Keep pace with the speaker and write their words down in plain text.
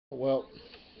Well,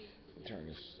 turn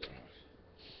this.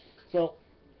 So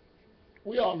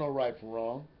we all know right from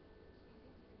wrong.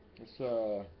 It's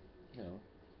you know,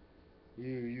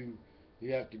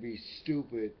 you have to be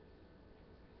stupid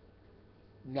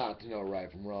not to know right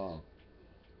from wrong,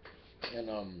 and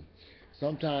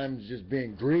sometimes just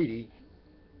being greedy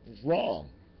is wrong.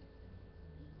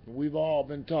 We've all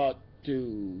been taught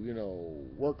to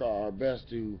work our best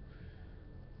to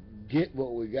get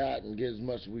what we got and get as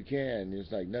much as we can.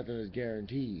 It's like nothing is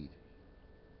guaranteed.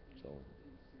 So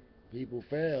people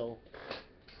fail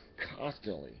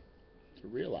constantly to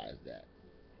realize that.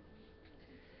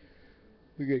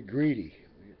 We get greedy,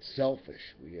 we get selfish,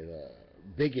 we get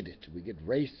bigoted, we get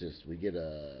racist, we get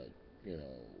the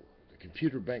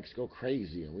computer banks go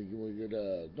crazy, and we get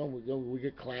no we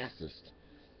get classist,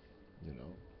 you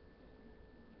know.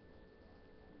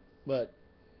 But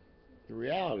the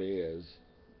reality is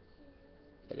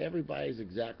that everybody's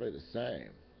exactly the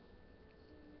same,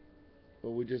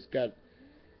 but we just got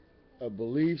a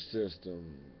belief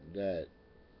system that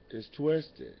is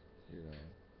twisted, you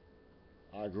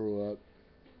know. I grew up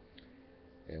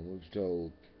and was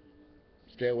told,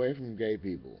 stay away from gay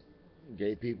people.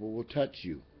 Gay people will touch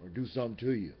you or do something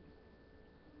to you.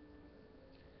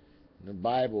 In the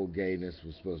Bible, gayness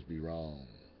was supposed to be wrong.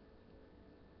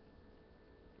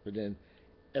 But then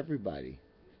everybody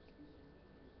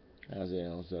has their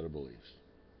own set of beliefs.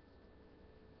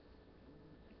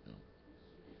 You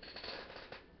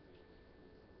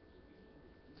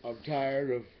know. I'm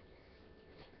tired of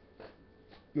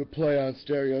the play on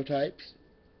stereotypes,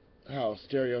 how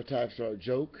stereotypes are a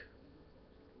joke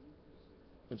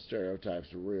and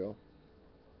stereotypes are real.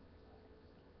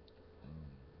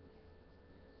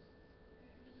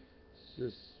 It's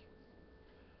just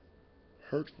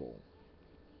hurtful,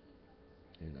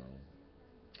 you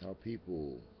know, how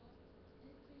people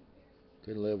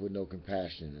can live with no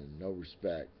compassion and no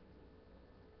respect.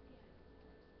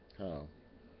 How,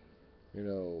 you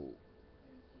know,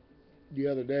 the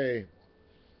other day,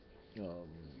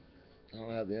 I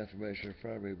don't have the information in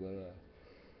front of me, but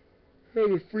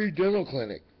there's a free dental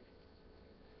clinic.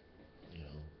 You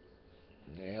know,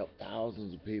 and they help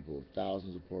thousands of people,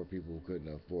 thousands of poor people who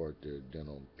couldn't afford their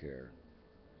dental care.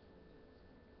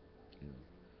 You know,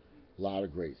 a lot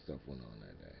of great stuff went on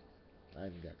that day. I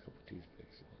even got a couple toothpicks.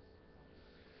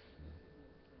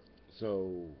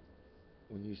 So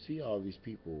when you see all these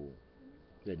people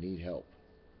that need help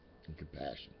and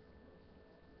compassion,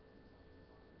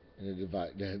 and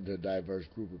the diverse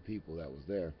group of people that was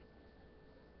there,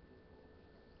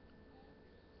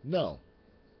 no,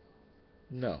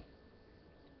 no,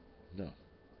 no.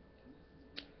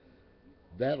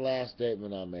 That last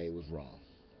statement I made was wrong.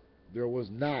 There was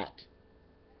not,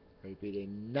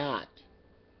 repeating, not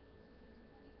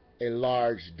a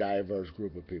large, diverse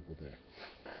group of people there.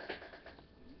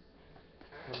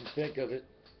 When you think of it,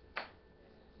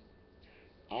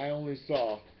 I only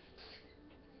saw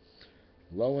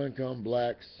low income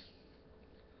blacks,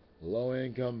 low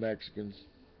income Mexicans,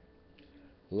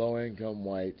 low income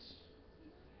whites,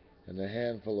 and a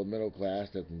handful of middle class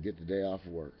that can get the day off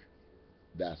of work.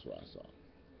 That's what I saw.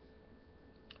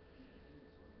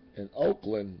 In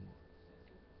Oakland,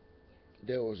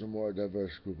 there was a more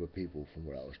diverse group of people from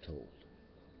what I was told.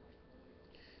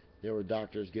 There were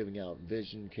doctors giving out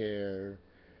vision care,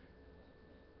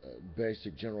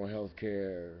 basic general health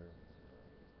care,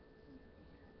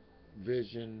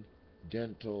 vision,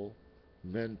 dental,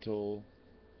 mental,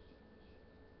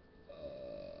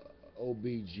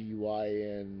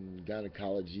 OBGYN,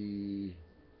 gynecology,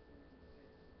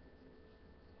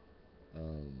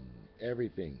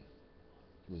 everything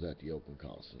was at the Oakland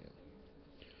Coliseum.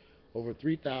 Over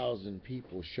 3,000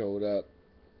 people showed up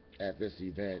at this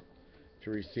event to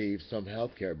receive some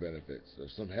health care benefits or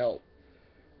some help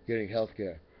getting health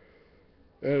care.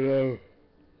 And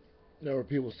there were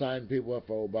people signing people up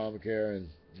for Obamacare and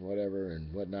whatever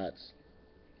and whatnots.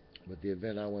 But the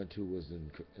event I went to was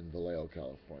in Vallejo,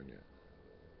 California.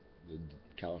 The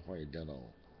California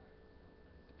dental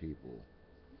people.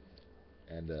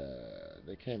 And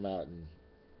they came out and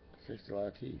fixed a lot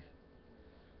of teeth.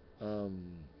 Um,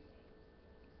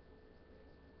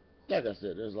 like I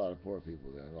said, there's a lot of poor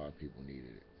people there. A lot of people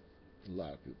needed it. A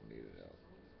lot of people needed help.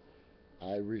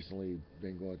 I recently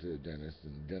been going to the dentist,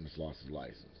 and the dentist lost his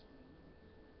license.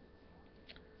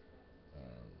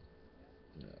 Um,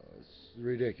 it's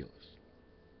ridiculous.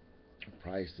 The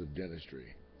price of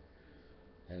dentistry.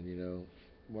 And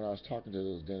when I was talking to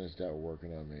those dentists that were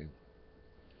working on me,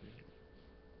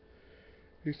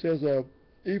 he says,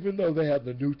 even though they have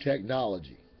the new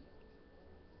technology,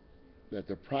 that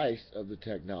the price of the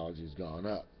technology has gone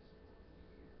up.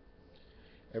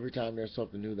 Every time there's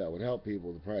something new that would help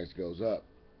people, the price goes up.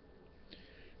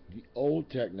 The old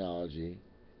technology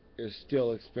is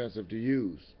still expensive to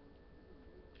use,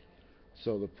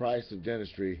 so the price of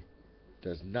dentistry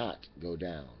does not go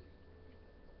down.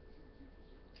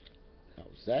 How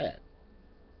sad.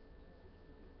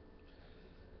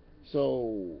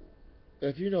 So,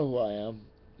 if you know who I am,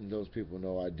 and those people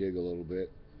know I dig a little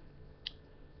bit,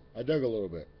 I dug a little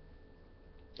bit,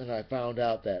 and I found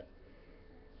out that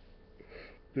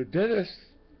the dentists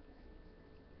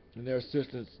and their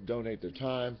assistants donate their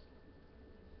time,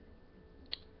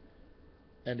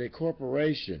 and a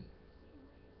corporation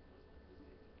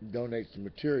donates the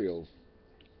materials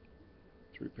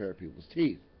to repair people's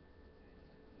teeth.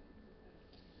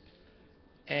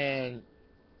 And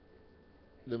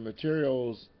the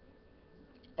materials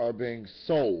are being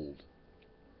sold.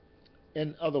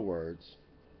 In other words,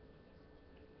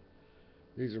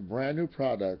 these are brand new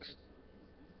products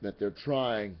that they're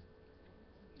trying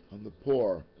on the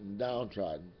poor and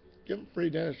downtrodden. Give them free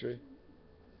dentistry.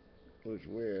 Looks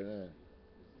weird,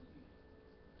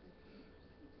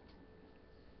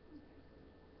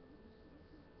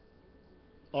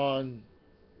 huh? On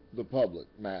the public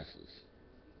masses.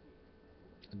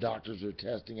 Doctors are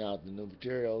testing out the new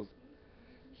materials,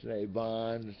 so they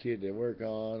bond and see what they work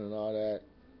on and all that.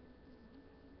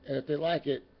 And if they like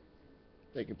it,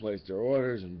 they can place their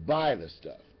orders and buy the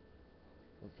stuff.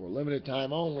 And for a limited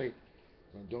time only,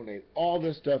 I'll donate all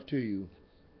this stuff to you.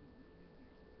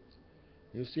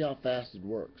 You'll see how fast it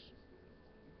works.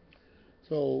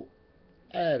 So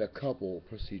I had a couple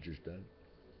procedures done,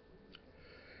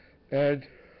 and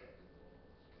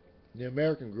the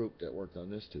American group that worked on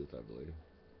this tooth, I believe,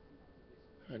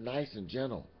 are nice and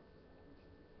gentle.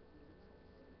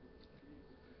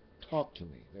 Talked to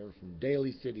me. They were from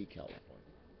Daly City, California.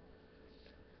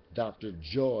 Dr.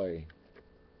 Joy,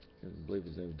 I believe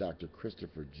his name is Dr.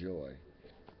 Christopher Joy.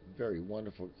 Very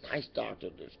wonderful, nice doctor.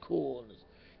 That's cool. And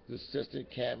his assistant,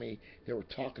 Cammy, they were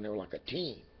talking. They were like a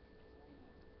team.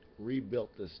 Rebuilt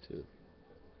this tooth.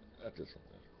 That's just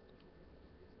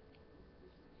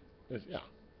something. Yeah,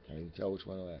 can't even tell which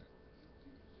one of that.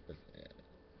 Yeah.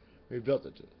 Rebuilt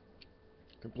the tooth.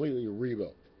 Completely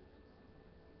rebuilt.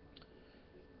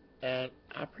 And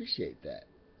I appreciate that.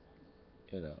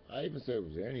 You know, I even said,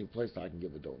 was there any place I can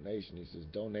give a donation? He says,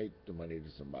 donate the money to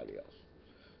somebody else.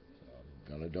 So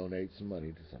I'm going to donate some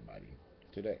money to somebody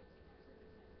today.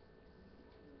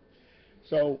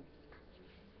 So,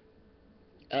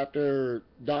 after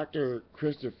Dr.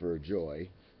 Christopher Joy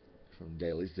from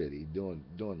Daly City doing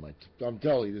my, I'm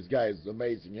telling you, this guy is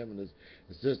amazing. Him and his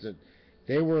assistant,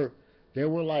 they were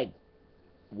like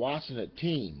watching a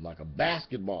team, like a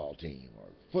basketball team or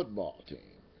a football team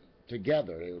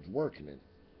together. They was working it.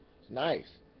 It's nice.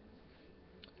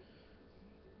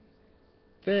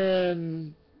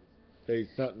 Then they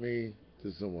sent me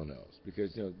to someone else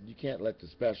because, you know, you can't let the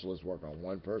specialist work on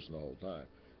one person the whole time.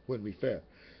 Wouldn't be fair.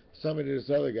 Sent me to this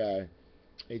other guy,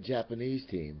 a Japanese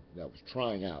team that was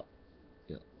trying out.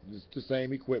 You know, it's the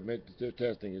same equipment, they're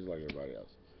testing is like everybody else.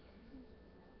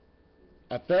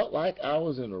 I felt like I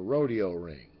was in a rodeo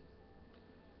ring.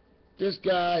 This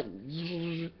guy,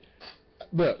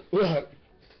 look,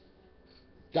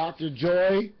 Dr.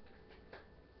 Joy,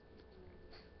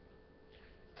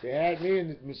 they had me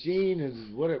in the machine,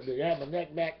 and whatever, they had my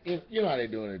neck back, you know how they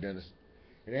do in a dentist.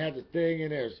 And they had the thing,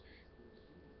 and there's,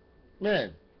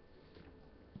 man,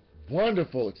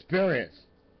 wonderful experience.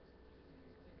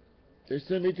 They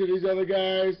sent me to these other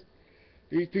guys.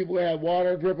 These people had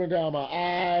water dripping down my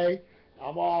eye.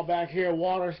 I'm all back here,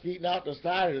 water skeeting out the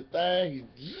side of the thing.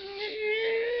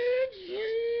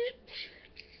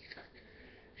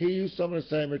 He used some of the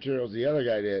same materials the other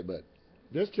guy did, but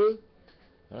this too,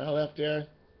 when I left there,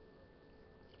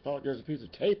 I felt like there's a piece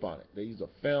of tape on it. They used a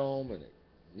film and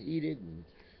they heat it and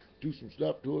do some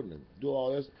stuff to it and do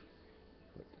all this.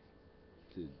 But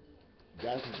the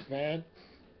guy from Japan,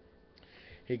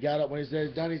 he got up when he said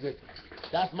it's done. He said,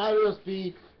 "That's my real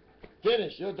speed.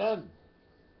 Finish. You're done."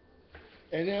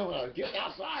 And then when I was getting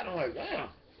outside, I'm like, damn.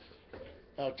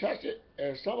 I touched it,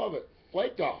 and some of it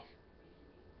flaked off.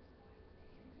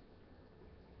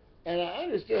 And I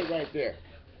understood right there.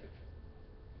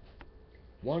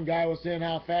 One guy was saying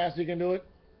how fast he can do it.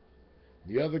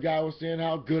 The other guy was saying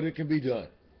how good it can be done.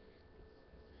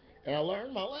 And I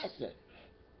learned my lesson.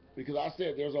 Because I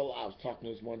said, I was talking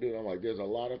to this one dude, I'm like, there's a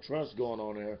lot of trust going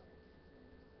on here.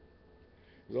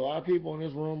 There's a lot of people in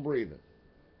this room breathing.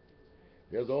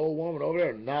 There's an old woman over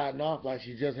there nodding off like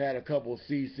she just had a couple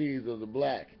cc's of the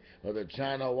black or the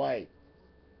China white.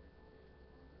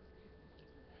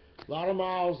 A lot of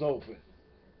mouths open.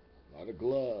 A lot of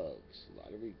gloves. A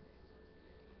lot of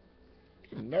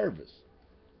I'm nervous.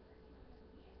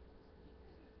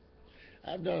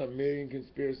 I've done a million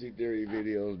conspiracy theory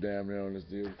videos damn near on this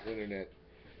internet.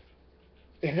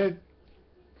 And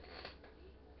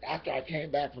after I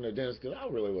came back from the dentist, because I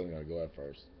really wasn't going to go at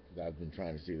first, because I've been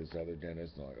trying to see this other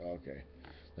dentist, and I'm like, okay,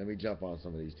 let me jump on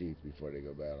some of these teeth before they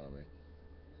go bad on me.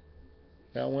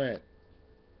 I went,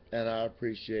 and I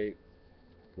appreciate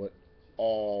what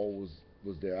all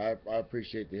was there. I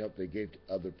appreciate the help they gave to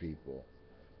other people.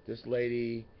 This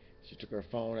lady, she took her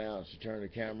phone out and she turned the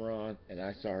camera on, and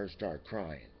I saw her start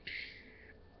crying.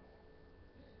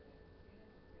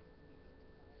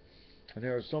 And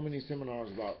there are so many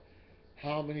seminars about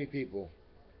how many people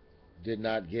did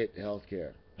not get health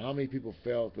care, how many people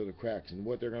fell through the cracks, and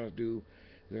what they're going to do.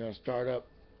 They're going to start up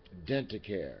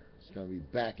Dentacare. It's going to be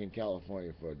back in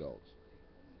California for adults.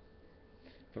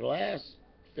 For the last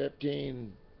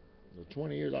 15 or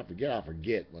 20 years, I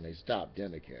forget when they stopped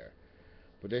Dentacare.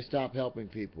 But they stopped helping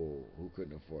people who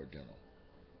couldn't afford dental.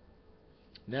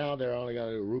 Now they're only going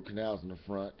to do root canals in the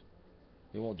front.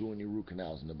 They won't do any root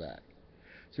canals in the back.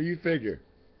 So you figure,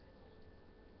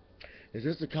 is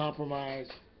this a compromise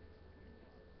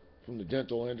from the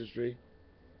dental industry?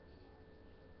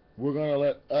 We're going to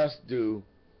let us do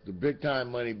the big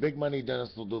time money. Big money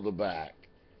dentists will do the back.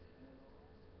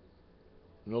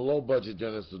 And the low budget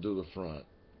dentists will do the front.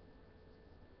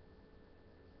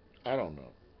 I don't know.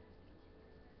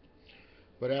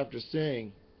 But after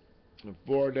seeing in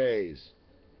 4 days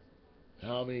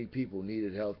how many people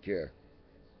needed health care,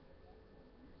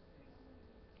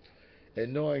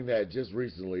 and knowing that just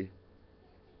recently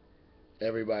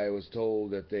everybody was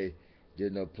told that they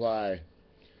didn't apply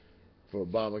for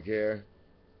Obamacare,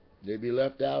 they'd be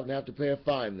left out and have to pay a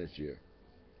fine this year.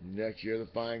 Next year the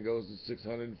fine goes to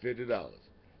 $650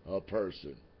 a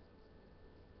person,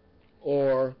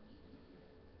 or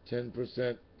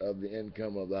 10% of the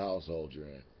income of the household you're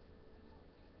in.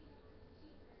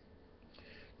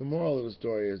 The moral of the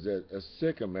story is that a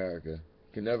sick America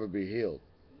can never be healed.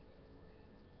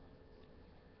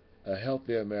 A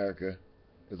healthy America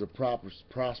is a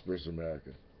prosperous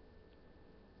America.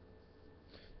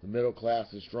 The middle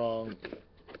class is strong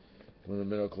when the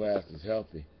middle class is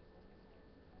healthy.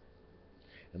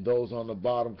 And those on the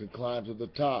bottom can climb to the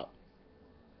top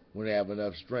when they have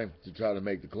enough strength to try to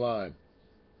make the climb.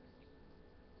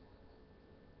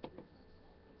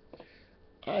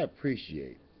 I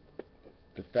appreciate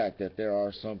the fact that there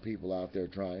are some people out there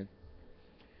trying.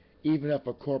 Even if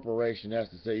a corporation has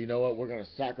to say, you know what, we're going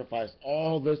to sacrifice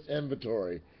all this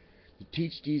inventory to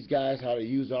teach these guys how to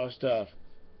use our stuff.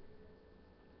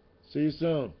 See you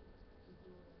soon.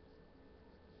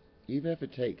 Even if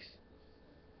it takes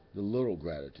the little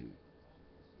gratitude.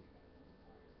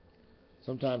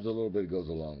 Sometimes a little bit goes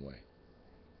a long way.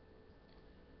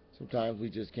 Sometimes we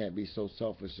just can't be so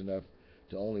selfish enough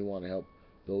to only want to help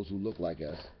those who look like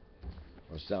us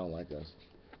or sound like us.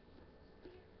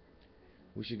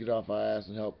 We should get off our ass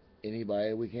and help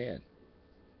anybody we can.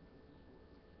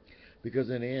 Because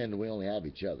in the end, we only have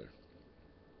each other.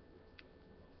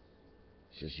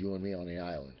 It's just you and me on the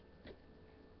island.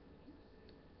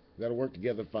 We got to work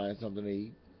together to find something to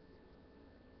eat.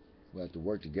 We have to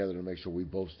work together to make sure we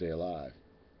both stay alive.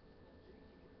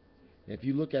 And if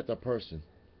you look at the person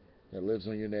that lives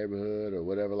in your neighborhood or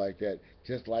whatever like that,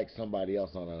 just like somebody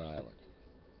else on an island,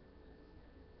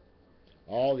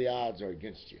 all the odds are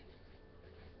against you.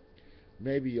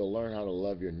 Maybe you'll learn how to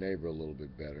love your neighbor a little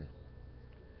bit better.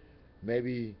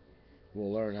 Maybe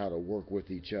we'll learn how to work with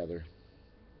each other.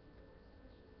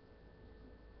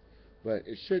 But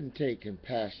it shouldn't take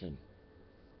compassion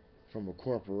from a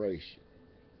corporation,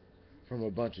 from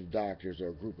a bunch of doctors or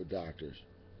a group of doctors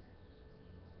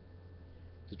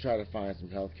to try to find some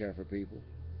health care for people.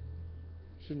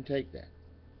 It shouldn't take that.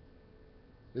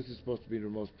 This is supposed to be the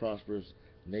most prosperous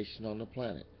nation on the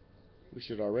planet. We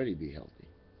should already be healthy.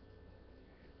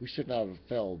 We should not have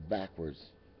fell backwards.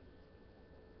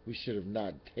 We should have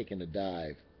not taken a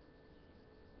dive.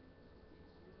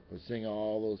 But seeing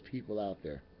all those people out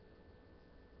there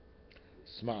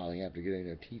smiling after getting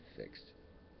their teeth fixed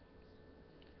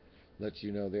lets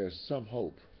you know there's some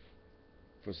hope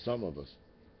for some of us.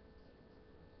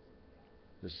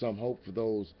 There's some hope for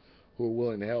those who are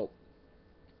willing to help.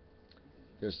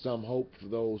 There's some hope for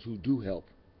those who do help.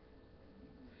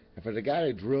 And for the guy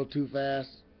that drilled too fast,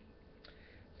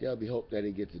 there'll be hope that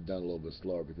he gets it done a little bit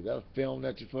slower, because that film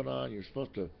that you put on, you're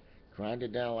supposed to grind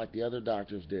it down like the other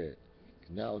doctors did.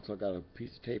 Now it looks like I got a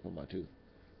piece of tape on my tooth,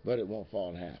 but it won't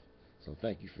fall in half. So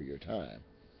thank you for your time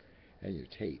and your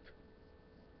tape.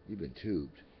 You've been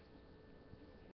tubed.